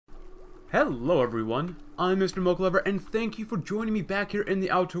Hello everyone, I'm Mr. Mokelover, and thank you for joining me back here in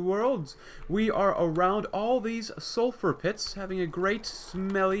the Outer Worlds. We are around all these sulfur pits, having a great,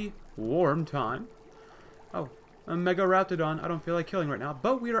 smelly, warm time. Oh, a Mega Raptidon I don't feel like killing right now,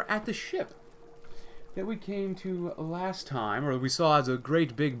 but we are at the ship that we came to last time, or we saw as a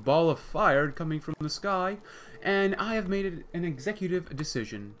great big ball of fire coming from the sky, and I have made an executive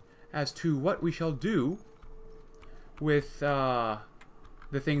decision as to what we shall do with,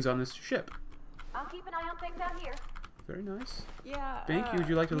 the things on this ship. I'll keep an eye on things out here. Very nice. Yeah, Thank you. Would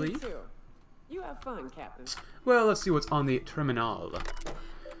you like to me leave? Too. You have fun, Captain. Well, let's see what's on the terminal.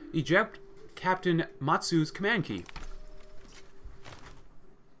 Eject Captain Matsu's command key.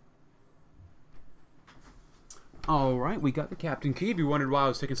 Alright, we got the captain key. If you wondered why I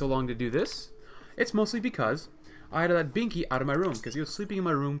was taking so long to do this, it's mostly because I had that Binky out of my room, because he was sleeping in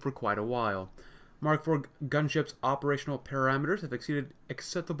my room for quite a while. Mark IV gunship's operational parameters have exceeded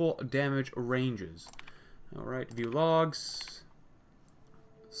acceptable damage ranges. Alright, view logs.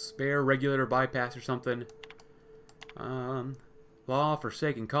 Spare regulator bypass or something. Law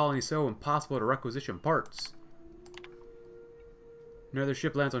forsaken colony so impossible to requisition parts. Another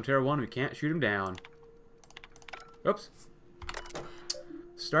ship lands on Terra 1, we can't shoot him down. Oops.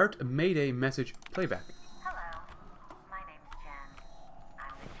 Start Mayday message playback. Hello, my name's Jen.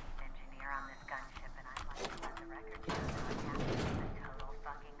 I'm the chief engineer on this gunship, and I'd like to let the record show that my captain is a total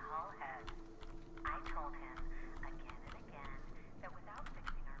fucking hullhead. I told him again and again that without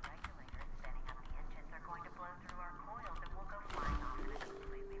fixing our regulators, setting up the engines are going to blow through our coils and we'll go flying off in a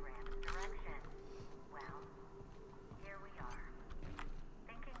completely random direction. Well, here we are,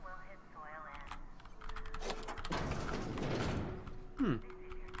 thinking we'll hit soil in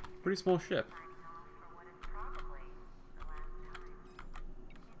Pretty small ship.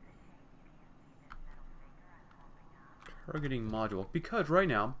 Targeting module. Because right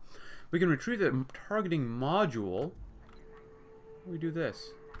now, we can retrieve the targeting module. We do this.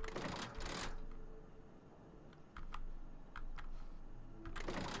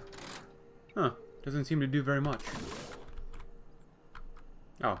 Huh. Doesn't seem to do very much.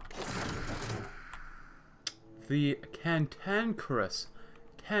 Oh. The cantankerous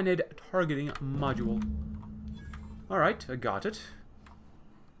Canid targeting module. Alright, I got it.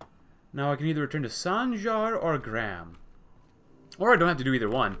 Now I can either return to Sanjar or Graham. Or I don't have to do either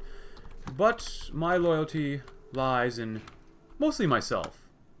one. But my loyalty lies in mostly myself.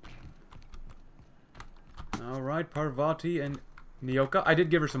 Alright, Parvati and Nyoka. I did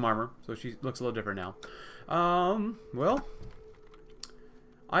give her some armor, so she looks a little different now. Well,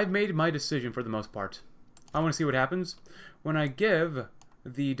 I've made my decision for the most part. I want to see what happens when I give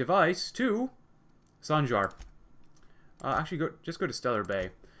the device to Sanjar. Actually, just go to Stellar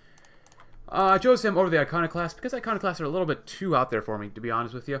Bay. I chose him over the Iconoclast because Iconoclasts are a little bit too out there for me, to be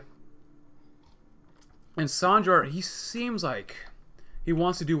honest with you. And Sanjar, he seems like he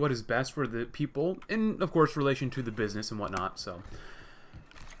wants to do what is best for the people, in, of course, relation to the business and whatnot, so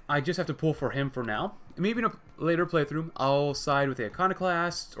I just have to pull for him for now. Maybe in a later playthrough, I'll side with the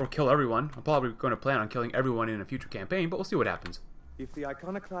Iconoclasts or kill everyone. I'm probably going to plan on killing everyone in a future campaign, but we'll see what happens. If the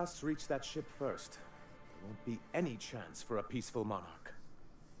Iconoclasts reach that ship first, there won't be any chance for a peaceful Monarch.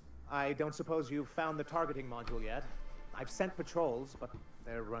 I don't suppose you've found the targeting module yet. I've sent patrols, but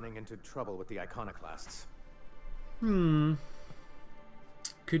they're running into trouble with the Iconoclasts. Could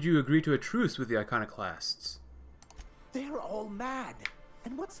you agree to a truce with the Iconoclasts? They're all mad!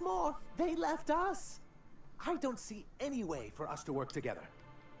 And what's more, they left us! I don't see any way for us to work together.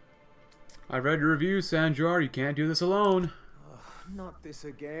 I read your review, Sanjar. You can't do this alone. Not this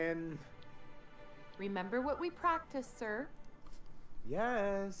again. Remember what we practiced, sir.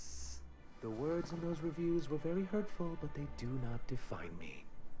 Yes. The words in those reviews were very hurtful, but they do not define me.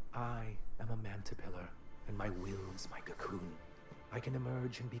 I am a mantipillar, and my will is my cocoon. I can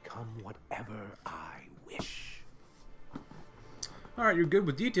emerge and become whatever I wish. Alright, you're good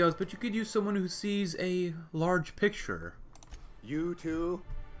with details, but you could use someone who sees a large picture. You too?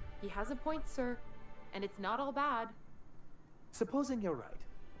 He has a point, sir. And it's not all bad. Supposing you're right,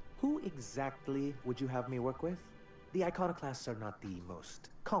 who exactly would you have me work with? The Iconoclasts are not the most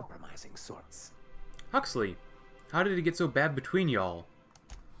compromising sorts. Huxley, how did it get so bad between y'all?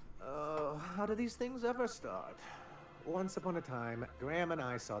 How do these things ever start? Once upon a time, Graham and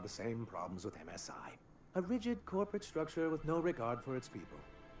I saw the same problems with MSI. A rigid corporate structure with no regard for its people.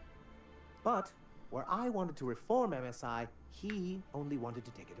 But, where I wanted to reform MSI, he only wanted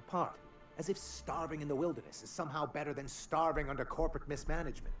to take it apart. As if starving in the wilderness is somehow better than starving under corporate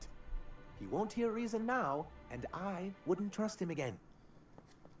mismanagement. He won't hear reason now, and I wouldn't trust him again.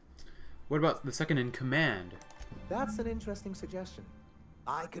 What about the second in command? That's an interesting suggestion.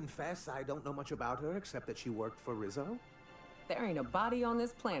 I confess I don't know much about her except that she worked for Rizzo. There ain't a body on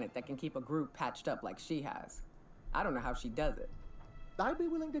this planet that can keep a group patched up like she has. I don't know how she does it. I'd be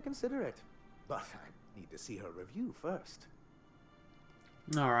willing to consider it, but I need to see her review first.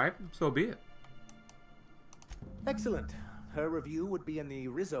 Alright, so be it. Excellent. Her review would be in the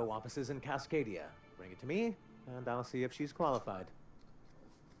Rizzo offices in Cascadia. Bring it to me, and I'll see if she's qualified.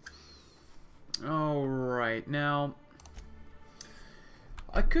 Alright, now...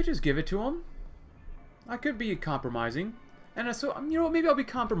 I could just give it to him. I could be compromising. And so, you know what, maybe I'll be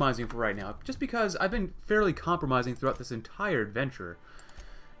compromising for right now. Just because I've been fairly compromising throughout this entire adventure.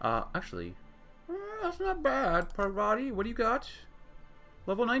 Actually, that's not bad. Parvati, what do you got?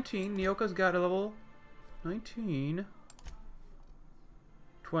 Level 19. Nyoka's got a level 19.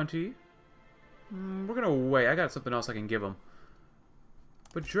 20. We're gonna wait. I got something else I can give him.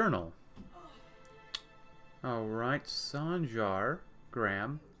 But journal. Alright, Sanjar,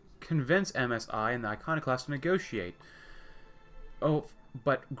 Graham. Convince MSI and the Iconoclast to negotiate. Oh,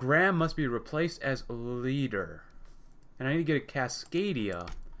 but Graham must be replaced as leader. And I need to get a Cascadia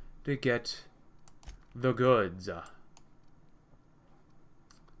to get the goods.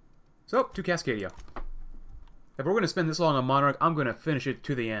 So, to Cascadia. If we're going to spend this long on Monarch, I'm going to finish it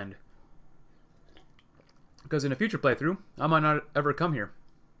to the end. Because in a future playthrough, I might not ever come here.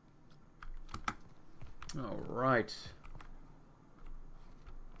 Alright.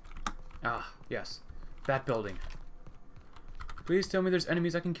 Ah, yes. That building. Please tell me there's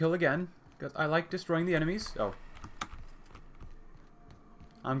enemies I can kill again. Because I like destroying the enemies. Oh.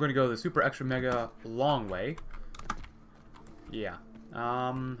 I'm going to go the super extra mega long way. Yeah.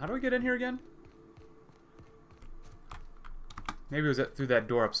 How do I get in here again? Maybe it was through that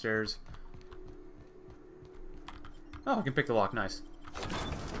door upstairs. Oh, I can pick the lock. Nice.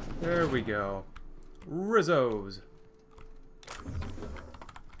 There we go. Rizzo's.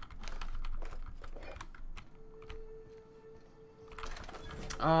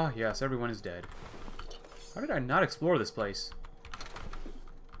 Ah, yes, everyone is dead. How did I not explore this place?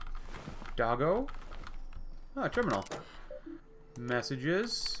 Doggo? Ah, terminal.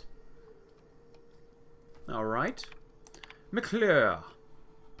 Messages. Alright. McClure.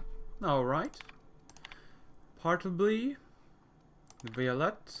 Alright. Partibly.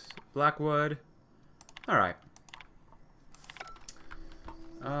 Violet. Blackwood. Alright.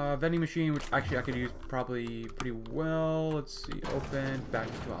 Vending machine, which actually I could use probably pretty well. Let's see. Open. Back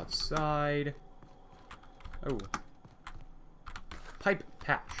to outside. Oh. Pipe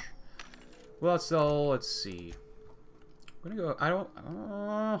patch. Well, let's see. I'm gonna go. I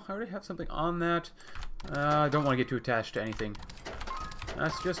already have something on that. I don't want to get too attached to anything.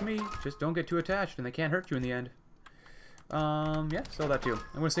 That's just me. Just don't get too attached, and they can't hurt you in the end. Yeah, sell that too.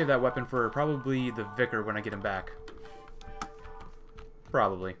 I'm gonna save that weapon for probably the Vicar when I get him back.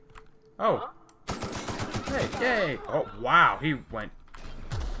 Probably. Oh. Hey, yay! Oh, wow, he went.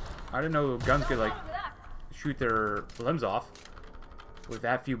 I didn't know guns could, like, shoot their limbs off with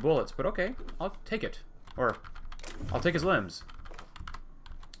that few bullets, but okay, I'll take it. Or, I'll take his limbs.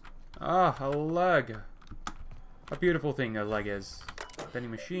 Ah, a leg. A beautiful thing a leg is.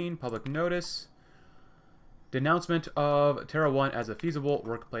 Vending machine, public notice. Denouncement of Terra 1 as a feasible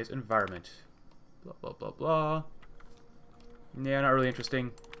workplace environment. Blah, blah, blah, blah. Yeah, not really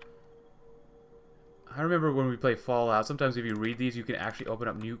interesting. I remember when we play Fallout, sometimes if you read these, you can actually open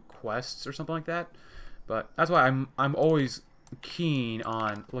up new quests or something like that. But that's why I'm always keen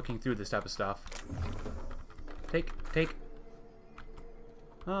on looking through this type of stuff. Take.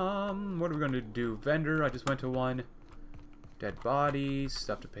 What are we going to do? Vendor, I just went to one. Dead bodies,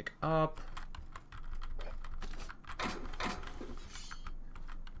 stuff to pick up.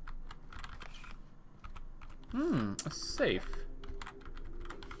 A safe.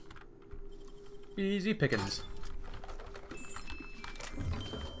 Easy pickings.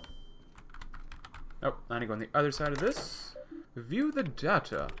 Oh, I need to go on the other side of this. View the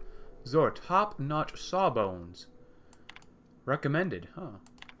data. Zor, top-notch sawbones. Recommended, huh?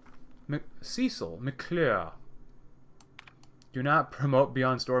 Cecil, McClure. Do not promote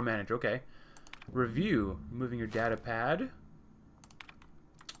beyond store manager. Okay. Review. Moving your data pad.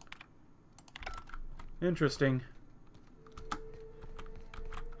 Interesting.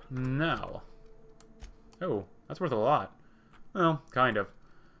 Now. Oh, that's worth a lot. Well, kind of.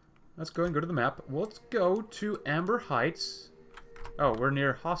 Let's go and go to the map. Well, let's go to Amber Heights. Oh, we're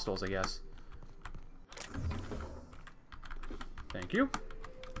near hostels, I guess. Thank you.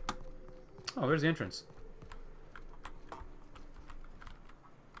 Oh, there's the entrance.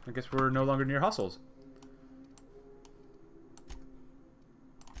 I guess we're no longer near hostels.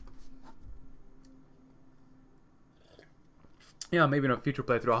 Yeah, maybe in a future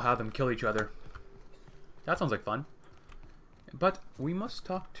playthrough I'll have them kill each other. That sounds like fun. But we must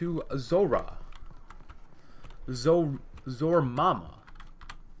talk to Zora. Zormama.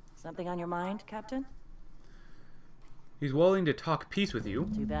 Something on your mind, Captain? He's willing to talk peace with you.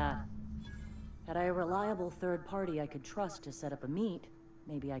 Too bad. Had I a reliable third party I could trust to set up a meet,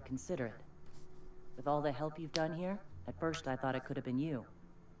 maybe I'd consider it. With all the help you've done here, at first I thought it could have been you.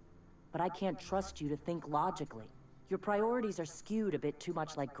 But I can't trust you to think logically. Your priorities are skewed a bit too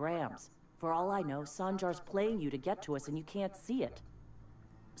much like Graham's. For all I know, Sanjar's playing you to get to us and you can't see it.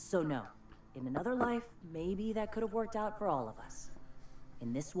 So no. In another life, maybe that could have worked out for all of us.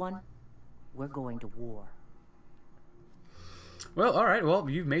 In this one, we're going to war. Well, alright, well,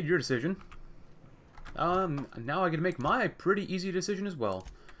 you've made your decision. Now I can make my pretty easy decision as well.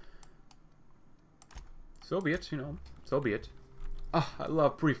 So be it, you know, so be it. Ah, I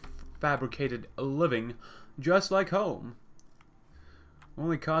love prefabricated living, just like home.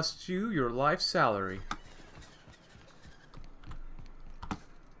 Only costs you your life salary.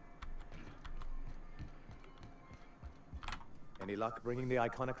 Any luck bringing the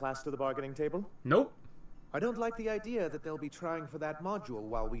iconoclast to the bargaining table? Nope. I don't like the idea that they'll be trying for that module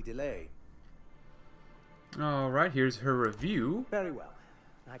while we delay. Alright, here's her review. Very well.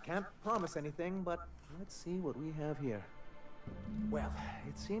 I can't promise anything, but let's see what we have here. Well,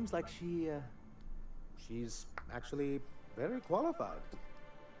 it seems like she's actually very qualified.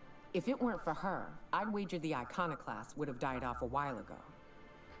 If it weren't for her, I'd wager the iconoclast would have died off a while ago.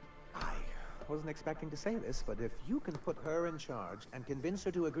 I wasn't expecting to say this, but if you can put her in charge and convince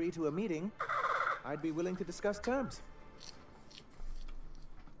her to agree to a meeting, I'd be willing to discuss terms.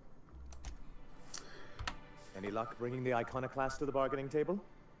 Any luck bringing the iconoclast to the bargaining table?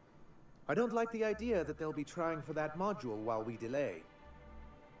 I don't like the idea that they'll be trying for that module while we delay.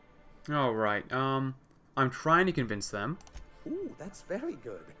 Alright, I'm trying to convince them. Ooh, that's very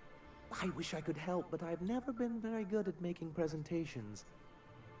good. I wish I could help, but I've never been very good at making presentations.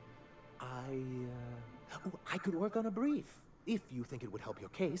 I could work on a brief, if you think it would help your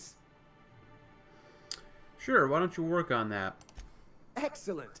case. Sure, why don't you work on that?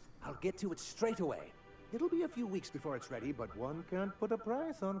 Excellent! I'll get to it straight away. It'll be a few weeks before it's ready, but one can't put a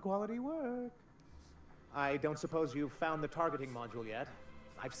price on quality work. I don't suppose you've found the targeting module yet.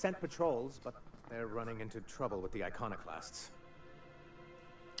 I've sent patrols, but they're running into trouble with the iconoclasts.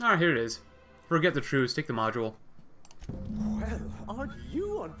 Alright, here it is. Forget the truce, take the module. Well, aren't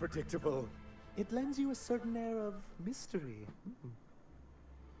you unpredictable? It lends you a certain air of mystery.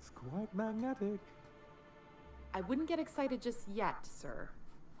 It's quite magnetic. I wouldn't get excited just yet, sir.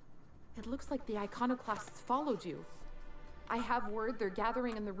 It looks like the iconoclasts followed you. I have word they're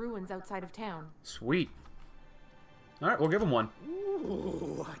gathering in the ruins outside of town. Sweet. Alright, we'll give them one.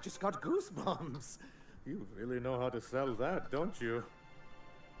 Ooh, I just got goosebumps. You really know how to sell that, don't you?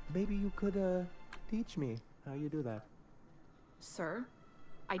 Maybe you could, teach me how you do that. Sir,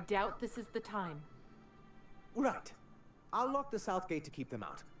 I doubt this is the time. Right. I'll lock the south gate to keep them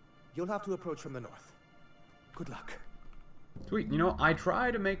out. You'll have to approach from the north. Good luck. Sweet. You know, I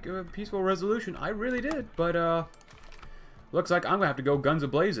tried to make a peaceful resolution. I really did, but, looks like I'm gonna have to go guns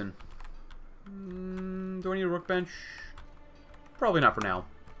a-blazing. Do I need a workbench? Probably not for now.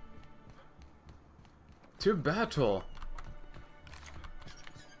 To battle.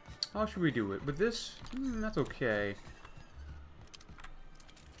 How should we do it? With this? That's okay.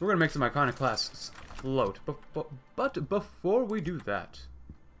 We're gonna make some iconoclasts float. But before we do that,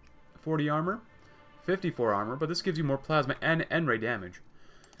 40 armor, 54 armor, but this gives you more plasma and ray damage.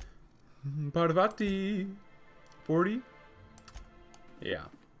 Parvati, 40. Yeah,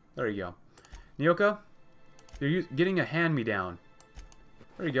 there you go. Nyoka, you're getting a hand-me-down.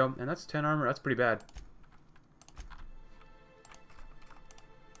 There you go, and that's 10 armor. That's pretty bad.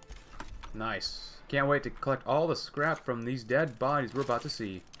 Nice. Can't wait to collect all the scrap from these dead bodies we're about to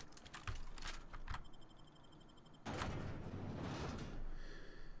see.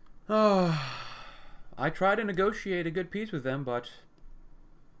 Oh, I tried to negotiate a good peace with them, but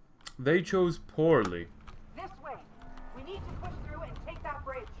they chose poorly. This way. We need to push through and take that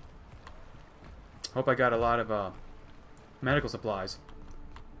bridge. Hope I got a lot of medical supplies.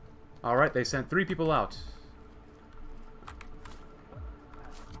 Alright, they sent 3 people out.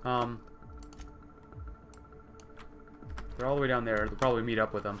 They're all the way down there. They'll probably meet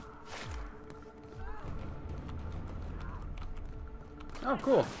up with them. Oh,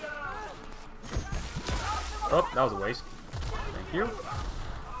 cool. Oh, that was a waste. Thank you.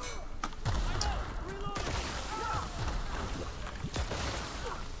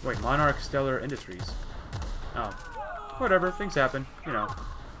 Wait, Monarch Stellar Industries. Oh. Whatever, things happen, you know.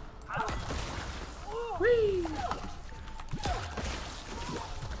 Whee!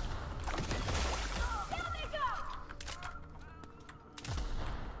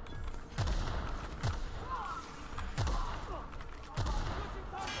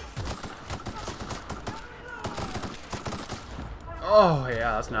 Oh,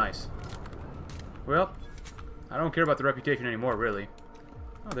 yeah, that's nice. Well, I don't care about the reputation anymore, really.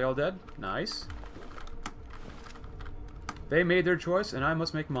 Oh, they all dead? Nice. They made their choice, and I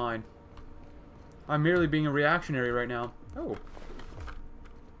must make mine. I'm merely being a reactionary right now. Oh.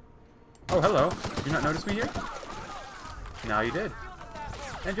 Oh, hello. Did you not notice me here? Now you did.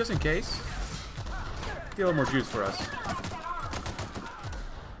 And just in case, get a little more juice for us.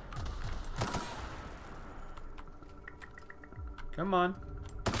 Come on.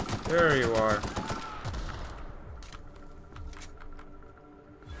 There you are.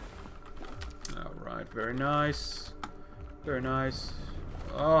 Alright, very nice. Very nice.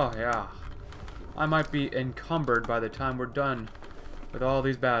 Oh, yeah. I might be encumbered by the time we're done with all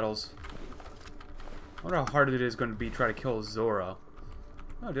these battles. I wonder how hard it is going to be to try to kill Zora.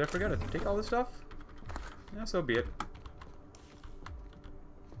 Oh, did I forget to take all this stuff? Yeah, so be it.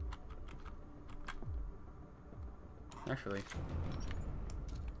 Actually.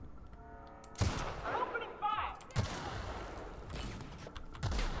 I'm opening fire!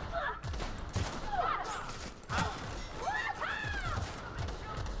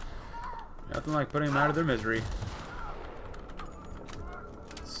 Nothing like putting them out of their misery.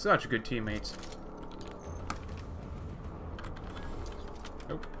 Such good teammates.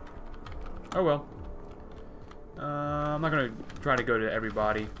 Nope. Oh well. I'm not gonna try to go to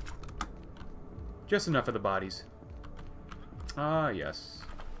everybody. Just enough of the bodies. Ah, yes.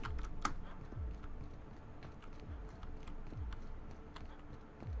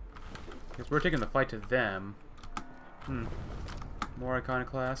 Guess we're taking the fight to them. More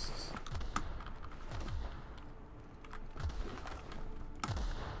iconoclasts.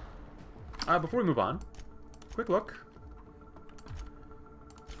 Before we move on, quick look.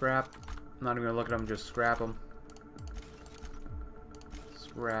 Scrap. I'm not even gonna look at them, just scrap them.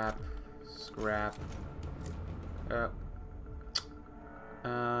 Scrap. Scrap. Yeah,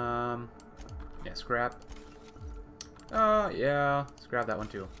 scrap. Yeah, scrap that one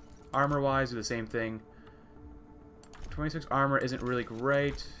too. Armor-wise, do the same thing. 26 armor isn't really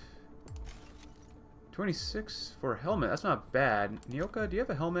great. 26 for a helmet. That's not bad. Nyoka, do you have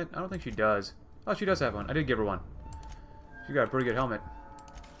a helmet? I don't think she does. Oh, she does have one. I did give her one. She got a pretty good helmet.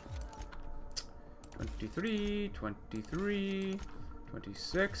 23, 23,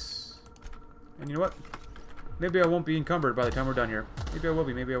 26. And you know what? Maybe I won't be encumbered by the time we're done here. Maybe I will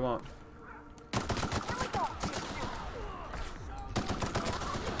be, maybe I won't.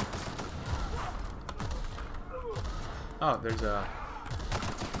 Oh, there's a...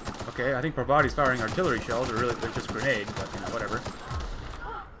 Okay, I think Parvati's firing artillery shells, or really they're just grenades, but, you know, whatever.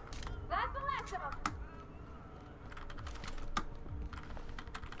 That's the last of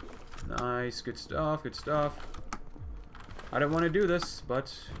them. Nice, good stuff, good stuff. I didn't want to do this,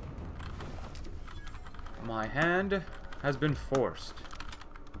 but... my hand has been forced.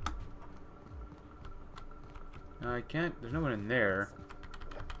 I can't... there's no one in there.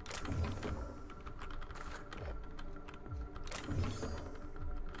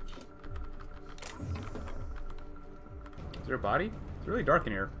 Is there a body? It's really dark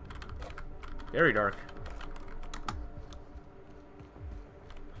in here. Very dark.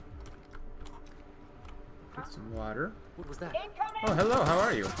 Get some water. What was that? Incoming! Oh, hello, how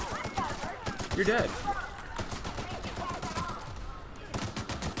are you? You're dead.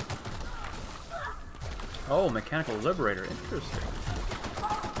 Oh, mechanical liberator. Interesting.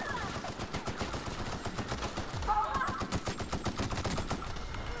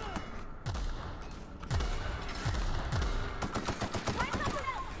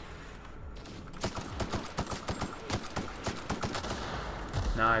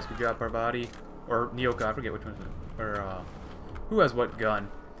 Nice, good job, Parvati. Or Nyoka, I forget which one. Or, who has what gun.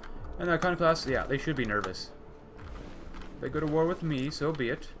 And the iconoclasts, yeah, they should be nervous. They go to war with me, so be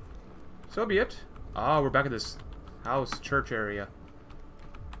it. So be it. Ah, we're back at this house, church area.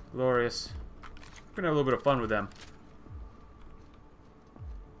 Glorious. We're gonna have a little bit of fun with them.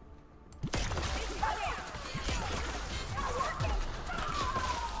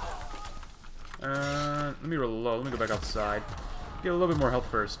 Let me reload. Let me go back outside. Get a little bit more health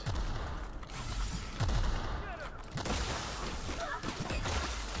first.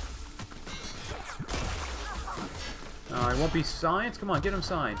 It won't be science? Come on, get him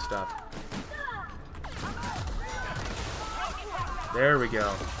science stuff. There we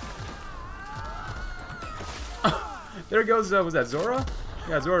go. There goes, was that Zora?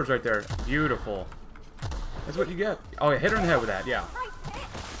 Yeah, Zora's right there. Beautiful. That's what you get. Oh, yeah, hit her in the head with that, yeah.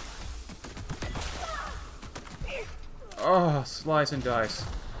 Oh, slice and dice.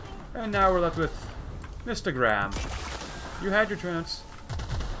 And now we're left with Mr. Graham. You had your chance.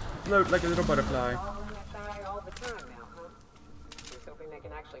 Float like a little butterfly. All the time now, huh? they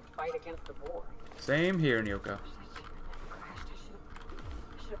can actually fight against the board. Same here, Nyoka. I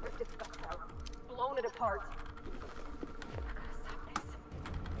should have ripped its guts out, blown it apart. I gotta stop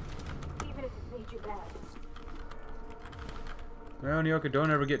this. Even if it made you mad. Well, Nyoka,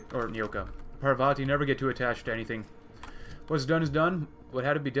 don't ever get... Or Nyoka. Parvati, never get too attached to anything. What's done is done. What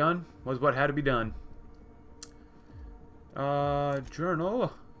had to be done was what had to be done.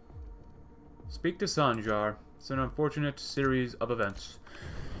 Journal. Speak to Sanjar. It's an unfortunate series of events.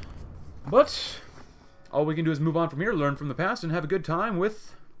 But all we can do is move on from here, learn from the past, and have a good time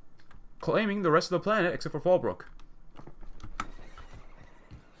with claiming the rest of the planet except for Fallbrook.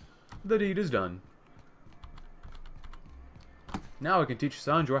 The deed is done. Now we can teach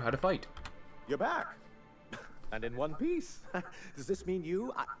Sanjar how to fight. You're back. And in one piece. Does this mean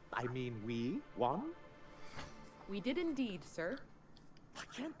you, I mean we, won? We did indeed, sir. I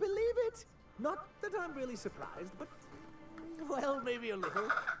can't believe it. Not that I'm really surprised, but, well, maybe a little.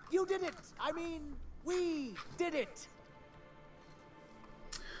 You did it. I mean, we did it.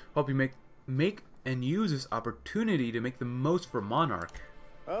 Hope you make and use this opportunity to make the most for Monarch.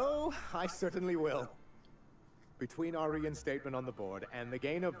 Oh, I certainly will. Between our reinstatement on the board and the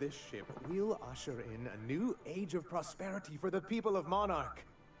gain of this ship, we'll usher in a new age of prosperity for the people of Monarch.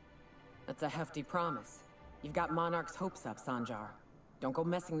 That's a hefty promise. You've got Monarch's hopes up, Sanjar. Don't go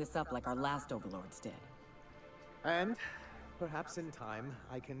messing this up like our last overlords did. And perhaps in time,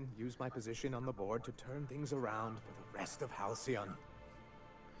 I can use my position on the board to turn things around for the rest of Halcyon.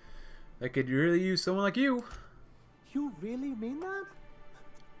 I could really use someone like you. You really mean that?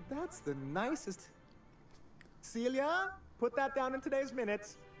 That's the nicest... Celia, put that down in today's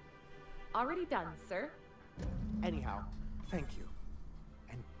minutes. Already done, sir. Anyhow, thank you.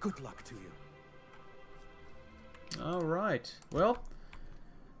 And good luck to you. Alright. Well,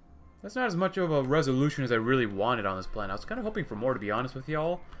 that's not as much of a resolution as I really wanted on this plan. I was kind of hoping for more, to be honest with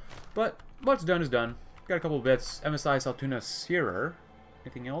y'all. But what's done is done. Got a couple of bits. MSI Saltuna Searer.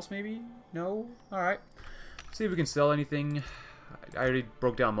 Anything else, maybe? No? Alright. See if we can sell anything. I already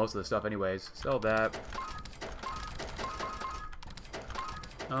broke down most of the stuff anyways. Sell that.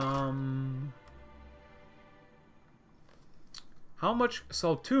 How much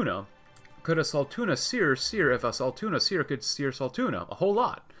Saltuna could a Saltuna seer if a Saltuna seer could sear Saltuna? A whole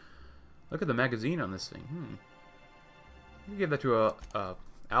lot. Look at the magazine on this thing. You give that to a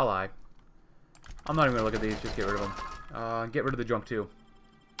ally. I'm not even gonna look at these. Just get rid of them. Get rid of the junk too.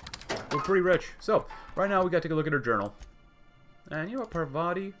 We're pretty rich. So right now we gotta take a look at her journal. And you know what,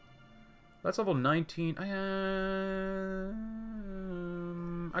 Parvati? That's level 19.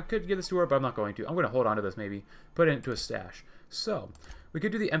 I could give this to her, but I'm not going to. I'm going to hold on to this, maybe. Put it into a stash. So, we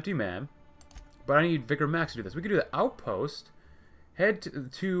could do the Empty Man, but I need Vicar Max to do this. We could do the Outpost. Head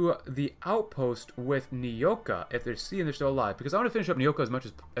to the Outpost with Nyoka if they're seeing they're still alive. Because I want to finish up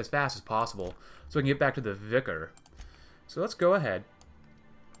Nyoka as fast as possible so I can get back to the Vicar. So let's go ahead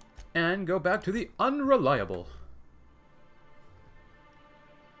and go back to the Unreliable.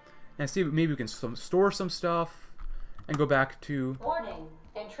 And see if maybe we can store some stuff and go back to... Warning,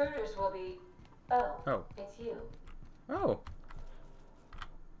 intruders will be... Oh, it's you. Oh.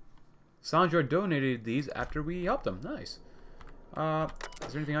 Sanjar donated these after we helped him. Nice.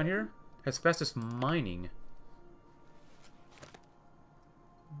 Is there anything on here? Asbestos mining.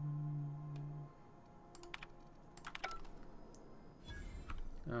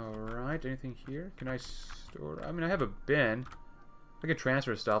 Alright, anything here? Can I store... I mean, I have a bin. I could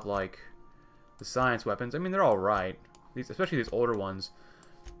transfer stuff like the science weapons. I mean, they're all right. These, especially these older ones.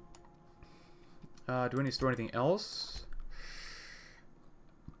 Do I need to store anything else?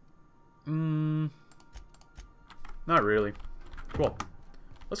 Not really. Cool.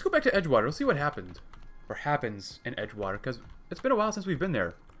 Let's go back to Edgewater. Let's see what happened. Or happens in Edgewater, because it's been a while since we've been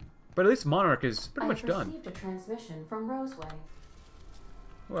there. But at least Monarch is pretty much done. I received a transmission from Roseway.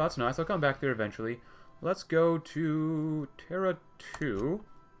 Well, that's nice. I'll come back there eventually. Let's go to Terra 2,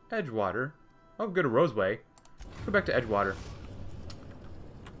 Edgewater. I'll go to Roseway. Go back to Edgewater.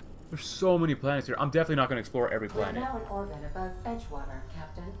 There's so many planets here. I'm definitely not going to explore every planet. We're now in orbit above Edgewater,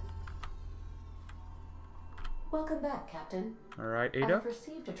 Captain. Welcome back, Captain. Alright, Ada. I've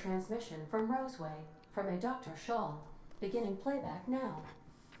received a transmission from Roseway, from a Dr. Shaw. Beginning playback now.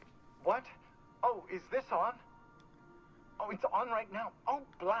 What? Oh, is this on? Oh, it's on right now. Oh,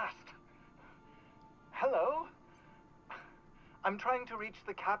 blast. Hello? I'm trying to reach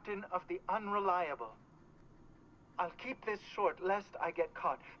the captain of the Unreliable. I'll keep this short lest I get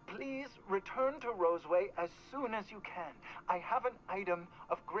caught. Please return to Roseway as soon as you can. I have an item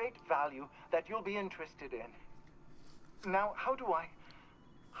of great value that you'll be interested in. Now, how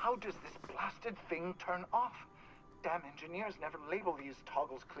does this blasted thing turn off? Damn engineers never label these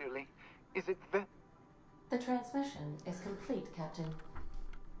toggles clearly. Is it the... The transmission is complete, Captain.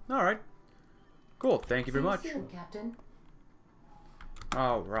 Alright. Cool, thank you very much. See you soon, Captain.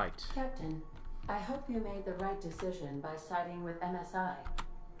 Alright. Captain, I hope you made the right decision by siding with MSI.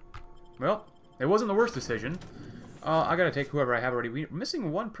 Well, it wasn't the worst decision. I gotta take whoever I have already. We're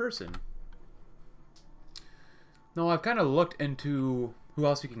missing one person. No, I've kind of looked into who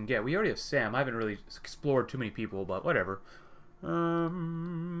else we can get. We already have Sam. I haven't really explored too many people, but whatever.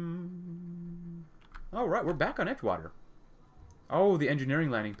 Alright, we're back on Edgewater. Oh, the engineering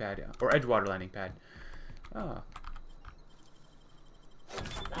landing pad. Yeah. Or Edgewater landing pad. Ah.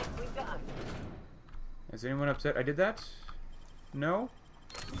 Nicely done. Is anyone upset I did that? No?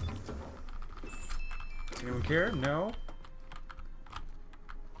 Anyone care? No?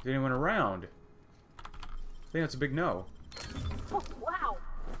 Is anyone around? I think that's a big no. Oh, wow.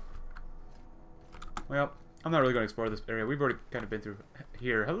 Well, I'm not really going to explore this area. We've already kind of been through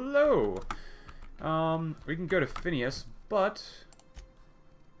here. Hello! We can go to Phineas, but...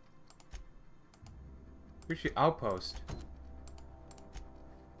 Where's the outpost?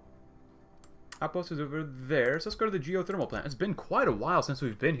 Outpost is over there, so let's go to the geothermal plant. It's been quite a while since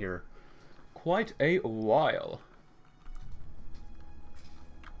we've been here. Quite a while.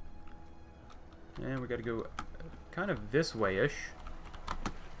 And we gotta go kind of this way-ish.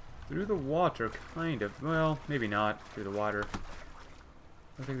 Through the water, kind of. Well, maybe not through the water.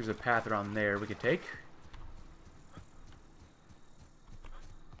 I think there's a path around there we could take.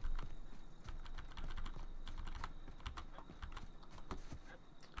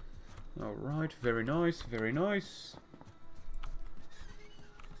 Alright, very nice, very nice.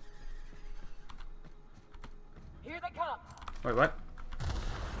 Here they come. Wait, what?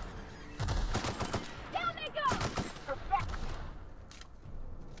 Down they go! Perfect.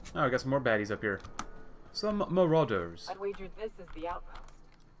 Oh, we got some more baddies up here. Some marauders. I'd wager this is the outpost.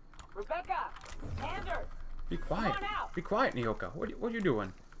 Rebecca! Anders! Be quiet. Come on out. Be quiet, Nyoka. What are you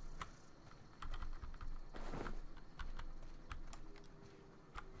doing?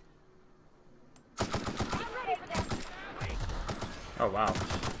 I'm ready for this! Oh, wow.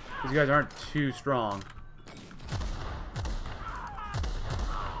 These guys aren't too strong.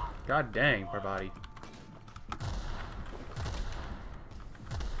 God dang, Parvati.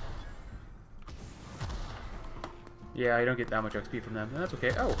 Yeah, I don't get that much XP from them. That's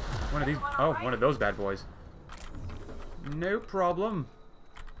okay. Oh, one of these. Oh, one of those bad boys. No problem.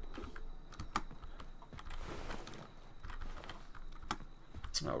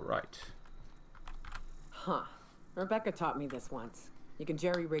 Alright. Huh. Rebecca taught me this once. You can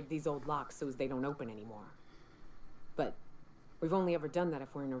jerry-rig these old locks so as they don't open anymore. But we've only ever done that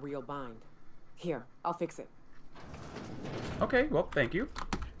if we're in a real bind. Here, I'll fix it. Okay, well, thank you.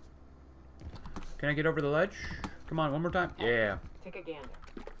 Can I get over the ledge? Come on, one more time. Yeah. Take a gander.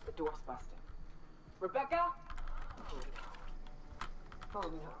 The door's busted. Rebecca? Oh no.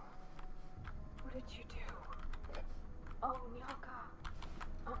 What did you do? Oh,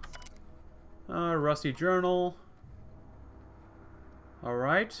 Nyoka. Rusty journal.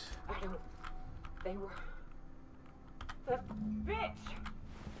 Alright. I don't... They were... The bitch!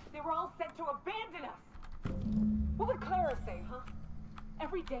 They were all set to abandon us! What would Clara say, huh?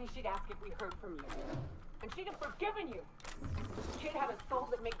 Every day she'd ask if we heard from you. And she'd have forgiven you. She'd had a soul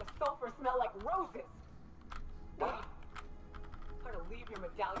that made the sulfur smell like roses. Ugh. Hard to leave your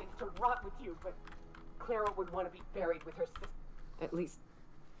medallions to rot with you, but Clara would want to be buried with her sister. At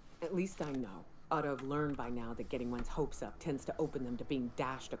least I know. Ought to have learned by now that getting one's hopes up tends to open them to being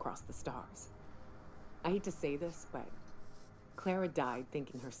dashed across the stars. I hate to say this, but Clara died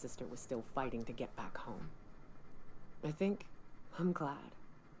thinking her sister was still fighting to get back home. I think I'm glad.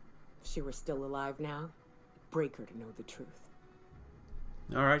 If she were still alive now, it'd break her to know the truth.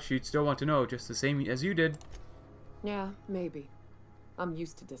 Alright, she'd still want to know just the same as you did. Yeah, maybe. I'm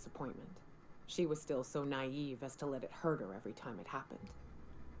used to disappointment. She was still so naive as to let it hurt her every time it happened.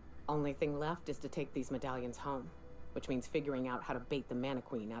 Only thing left is to take these medallions home, which means figuring out how to bait the Mana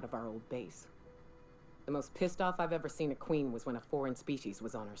Queen out of our old base. The most pissed off I've ever seen a queen was when a foreign species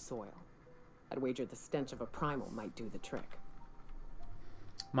was on her soil. I'd wager the stench of a primal might do the trick.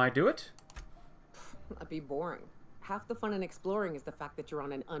 Might do it? That'd be boring. Half the fun in exploring is the fact that you're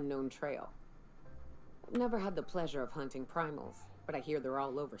on an unknown trail. I've never had the pleasure of hunting primals, but I hear they're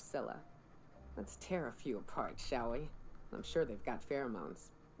all over Scylla. Let's tear a few apart, shall we? I'm sure they've got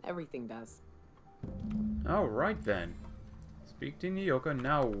pheromones. Everything does. Alright then. Speak to Nyoka,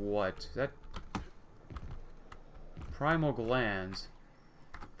 now what? Is that... Primal glands.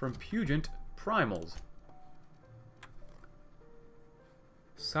 From Pugent Primals.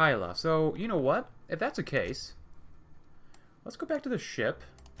 Scylla. So, you know what? If that's the case, let's go back to the ship.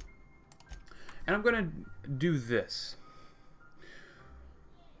 And I'm going to do this.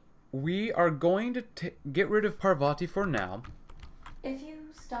 We are going to get rid of Parvati for now. If you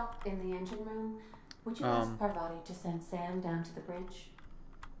stop in the engine room, would you ask Parvati to send Sam down to the bridge?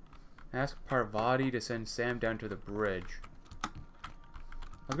 Ask Parvati to send Sam down to the bridge. I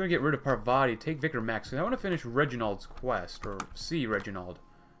was going to get rid of Parvati, take Vicar Max, because I want to finish Reginald's quest, or see Reginald.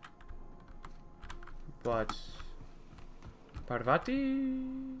 But... Parvati...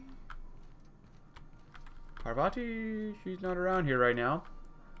 Parvati, she's not around here right now.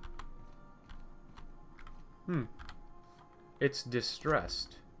 It's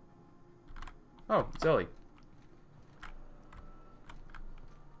distressed. Oh, it's Ellie.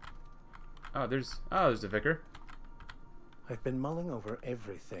 Oh, there's the vicar. I've been mulling over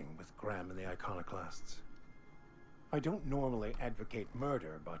everything with Graham and the Iconoclasts. I don't normally advocate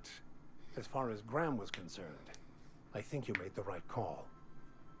murder, but as far as Graham was concerned, I think you made the right call.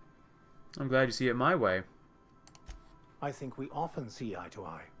 I'm glad you see it my way. I think we often see eye to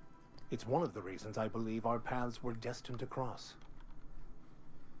eye. It's one of the reasons I believe our paths were destined to cross.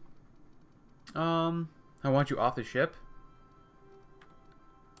 I want you off the ship.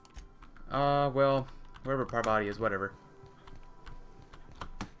 Well, wherever Parvati is, whatever.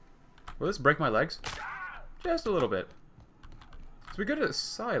 Will this break my legs? Just a little bit. So we go to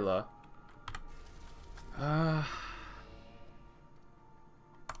Scylla.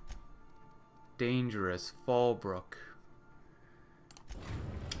 Dangerous. Fallbrook.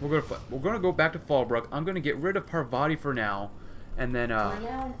 We're gonna go back to Fallbrook. I'm gonna get rid of Parvati for now, and then We're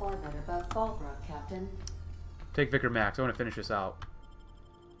now in orbit above Fallbrook, Captain. take Vicar Max. I want to finish this out.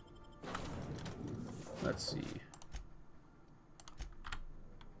 Let's see.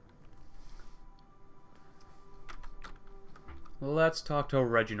 Let's talk to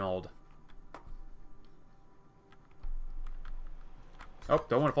Reginald. Oh,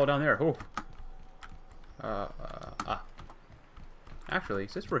 don't want to fall down there. Oh. Actually,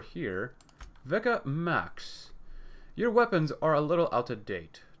 since we're here, Vicar Max, your weapons are a little out of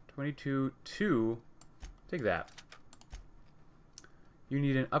date. 22-2. Take that. You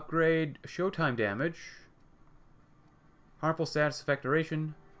need an upgrade. Showtime damage. Harmful status effect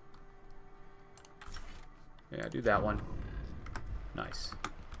duration. Yeah, do that one. Nice.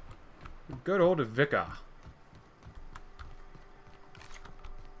 Good old Vicar.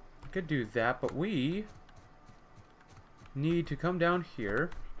 Could do that, but we need to come down here.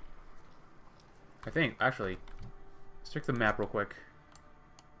 I think, actually, let's check the map real quick.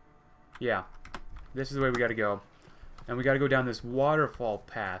 Yeah, this is the way we gotta go. And we gotta go down this waterfall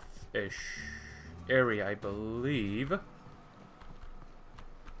path-ish area, I believe.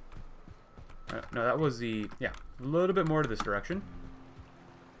 No, that was the... yeah, a little bit more to this direction.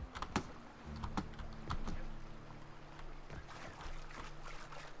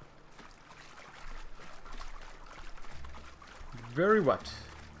 Very what?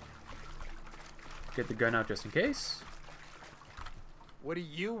 Get the gun out just in case. What do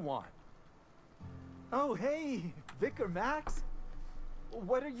you want? Oh, hey, Vicar Max.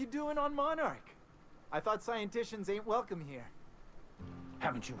 What are you doing on Monarch? I thought scienticians ain't welcome here.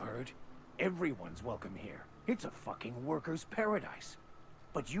 Haven't you heard? Everyone's welcome here. It's a fucking worker's paradise.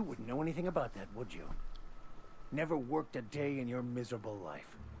 But you wouldn't know anything about that, would you? Never worked a day in your miserable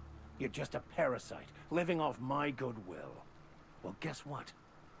life. You're just a parasite, living off my goodwill. Well, guess what?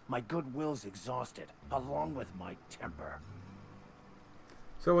 My goodwill's exhausted, along with my temper.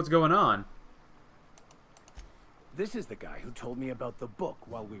 So what's going on? This is the guy who told me about the book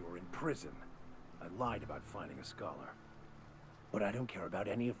while we were in prison. I lied about finding a scholar. But I don't care about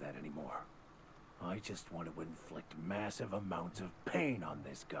any of that anymore. I just want to inflict massive amounts of pain on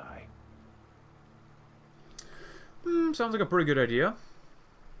this guy. Sounds like a pretty good idea.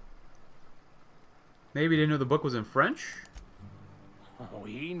 Maybe you didn't know the book was in French? Oh,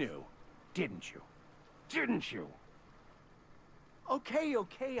 he knew. Didn't you? Didn't you? Okay,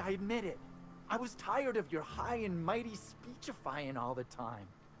 I admit it. I was tired of your high and mighty speechifying all the time.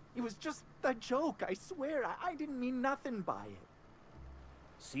 It was just a joke, I swear. I didn't mean nothing by it.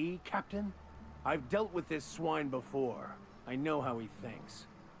 See, Captain? I've dealt with this swine before. I know how he thinks.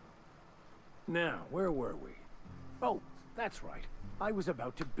 Now, where were we? Oh, that's right. I was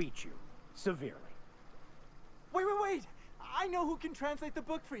about to beat you. Severely. Wait! I know who can translate the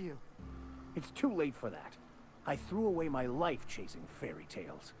book for you. It's too late for that. I threw away my life chasing fairy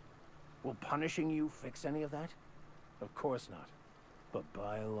tales. Will punishing you fix any of that? Of course not. But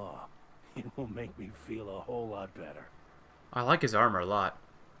by law, it will make me feel a whole lot better. I like his armor a lot.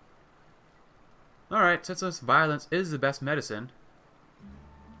 Alright, since violence is the best medicine.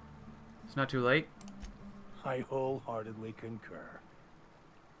 It's not too late. I wholeheartedly concur.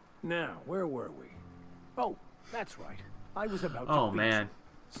 Now, where were we? Oh, that's right. I was about to beat man.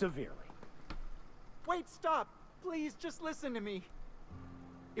 you severely. Wait, stop! Please, just listen to me.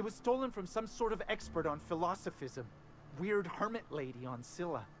 It was stolen from some sort of expert on philosophism. Weird hermit lady on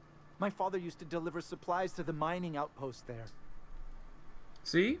Scylla. My father used to deliver supplies to the mining outpost there.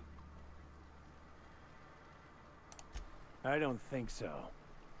 See? I don't think so.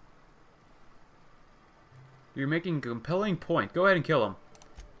 You're making a compelling point. Go ahead and kill him.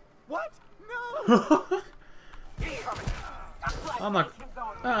 What? No! I'm not...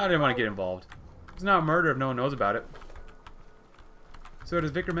 I didn't want to get involved. It's not murder if no one knows about it. So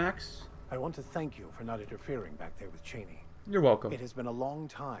does Victor Max? I want to thank you for not interfering back there with Cheney. You're welcome. It has been a long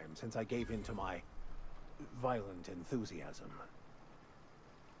time since I gave in to my violent enthusiasm.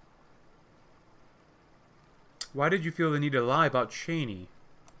 Why did you feel the need to lie about Cheney?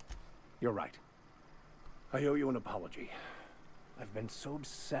 You're right. I owe you an apology. I've been so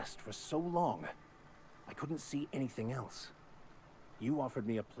obsessed for so long, I couldn't see anything else. You offered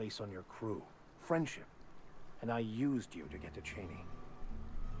me a place on your crew, friendship, and I used you to get to Cheney.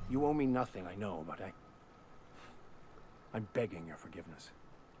 You owe me nothing, I know, but I'm begging your forgiveness.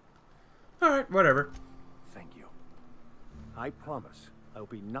 Alright, whatever. Thank you. I promise I'll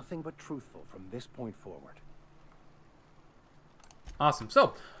be nothing but truthful from this point forward. Awesome.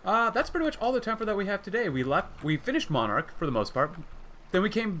 So, that's pretty much all the time for that we have today. We finished Monarch, for the most part. Then we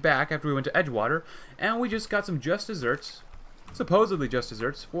came back after we went to Edgewater, and we just got some just desserts, supposedly just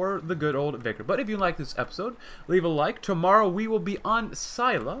desserts, for the good old Victor. But if you like this episode, leave a like. Tomorrow we will be on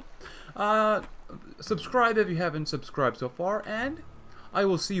Scylla. Subscribe if you haven't subscribed so far, and I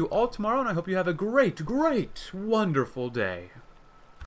will see you all tomorrow, and I hope you have a great, great, wonderful day.